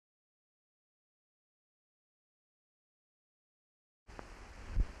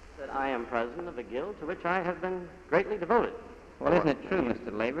that I am president of a guild to which I have been greatly devoted. Well, isn't it true,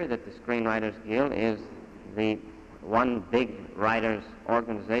 Mr. Lavery, that the Screenwriters Guild is the one big writers'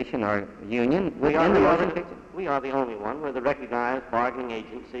 organization or union within the motion picture? We are the only one. We're the recognized bargaining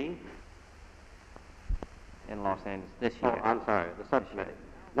agency in Los Angeles this year. Oh, I'm sorry, the subcommittee.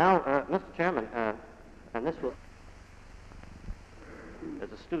 Now, Mr. Chairman, and this will,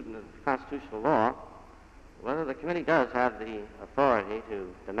 as a student of constitutional law, whether the committee does have the authority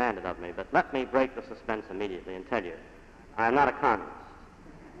to demand it of me, but let me break the suspense immediately and tell you, I am not a communist.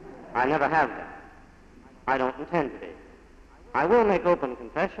 I never have been. I don't intend to be. I will make open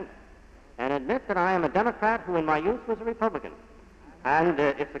confession and admit that I am a Democrat who in my youth was a Republican. And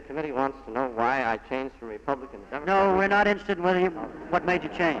if the committee wants to know why I changed from Republican to Democrat... No, we're not interested in what made you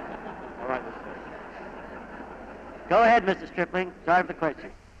change. All right, Mr. Go ahead, Mr. Stripling. Sorry for the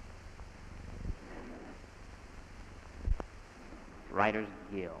question. Writers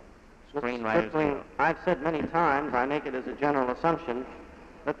Guild. Mr. Screenwriters Stripling, Guild. I've said many times, I make it as a general assumption,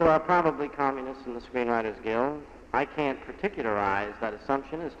 that there are probably communists in the Screenwriters Guild. I can't particularize that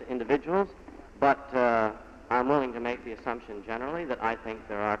assumption as to individuals, but I'm willing to make the assumption generally that I think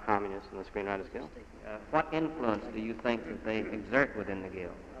there are communists in the Screenwriters Guild. What influence do you think that they exert within the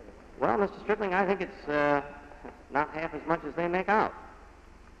Guild? Well, Mr. Stripling, I think it's not half as much as they make out.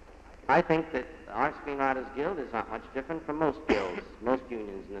 I think that our Screenwriters Guild is not much different from most guilds, most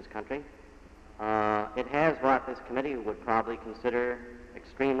unions in this country. It has what this committee would probably consider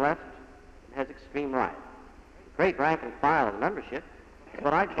extreme left. It has extreme right. The great rank and file of the membership is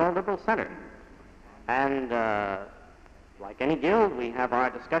what I call liberal center. And like any guild, we have our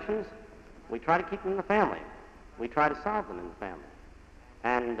discussions. We try to keep them in the family. We try to solve them in the family.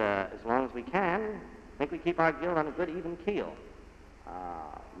 And as long as we can, I think we keep our guild on a good, even keel.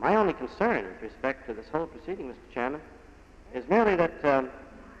 My only concern with respect to this whole proceeding, Mr. Chairman, is merely that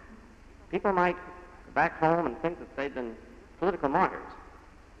people might go back home and think that they've been political martyrs,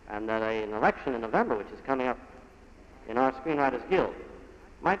 and that an election in November, which is coming up in our Screenwriters Guild,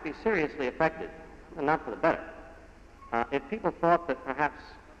 might be seriously affected, and not for the better. If people thought that perhaps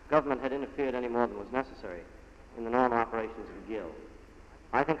government had interfered any more than was necessary in the normal operations of the guild,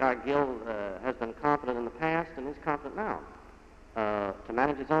 I think our guild has been competent in the past and is competent now to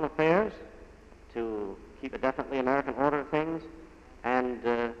manage its own affairs, to keep a definitely American order of things, and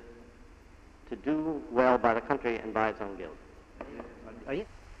to do well by the country and by its own guild. Are you?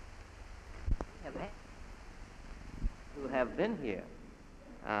 Who have been here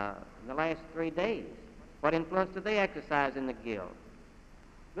in the last 3 days? What influence do they exercise in the guild?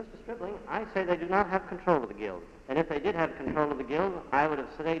 Mr. Stripling, I say they do not have control of the guild. And if they did have control of the guild, I would have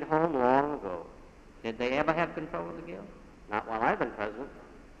stayed home long ago. Did they ever have control of the guild? Not while I've been president.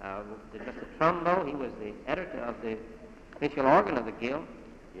 Did Mr. Trumbo, he was the editor of the official organ of the guild.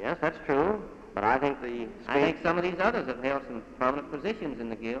 Yes, that's true. But I think I think some of these others have held some prominent positions in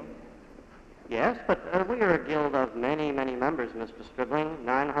the guild. Yes, but we are a guild of many, many members, Mr. Stripling.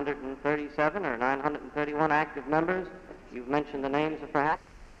 937 or 931 active members. You've mentioned the names of perhaps.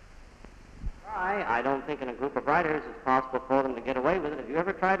 I don't think in a group of writers it's possible for them to get away with it. Have you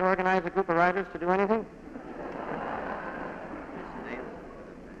ever tried to organize a group of writers to do anything?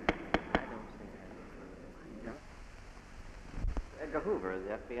 Edgar Hoover of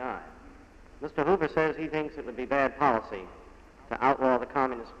the FBI. Mr. Hoover says he thinks it would be bad policy to outlaw the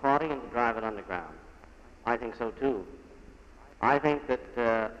Communist Party and to drive it underground. I think so, too. I think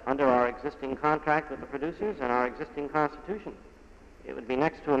that under our existing contract with the producers and our existing Constitution, it would be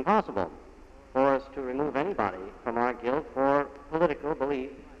next to impossible for us to remove anybody from our guild for political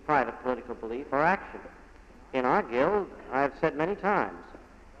belief, private political belief, or action. In our guild, I have said many times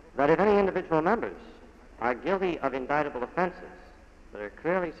that if any individual members are guilty of indictable offenses that are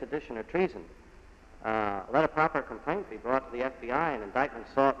clearly sedition or treason, let a proper complaint be brought to the FBI and indictment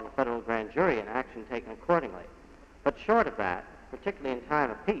sought in the federal grand jury and action taken accordingly. But short of that, particularly in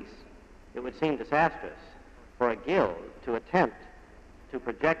time of peace, it would seem disastrous for a guild to attempt to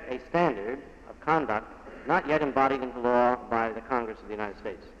project a standard of conduct not yet embodied into law by the Congress of the United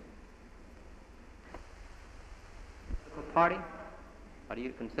States. Party? Or do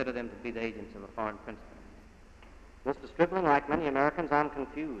you consider them to be the agents of a foreign principle? Mr. Stripling, like many Americans, I'm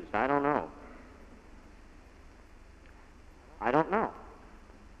confused. I don't know. I don't know.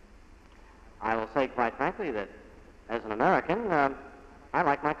 I will say quite frankly that as an American, I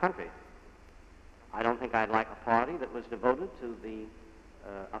like my country. I don't think I'd like a party that was devoted to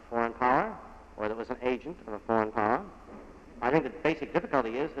a foreign power or that was an agent of a foreign power. I think the basic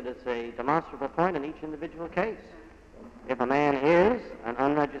difficulty is that it's a demonstrable point in each individual case. If a man is an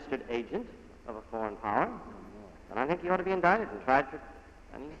unregistered agent of a foreign power, then I think he ought to be indicted and tried for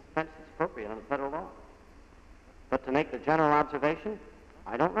any offense that's appropriate under federal law. But to make the general observation,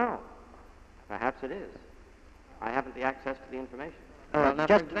 I don't know. Perhaps it is. I haven't the access to the information. Well, now,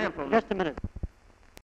 just, for example, just a minute.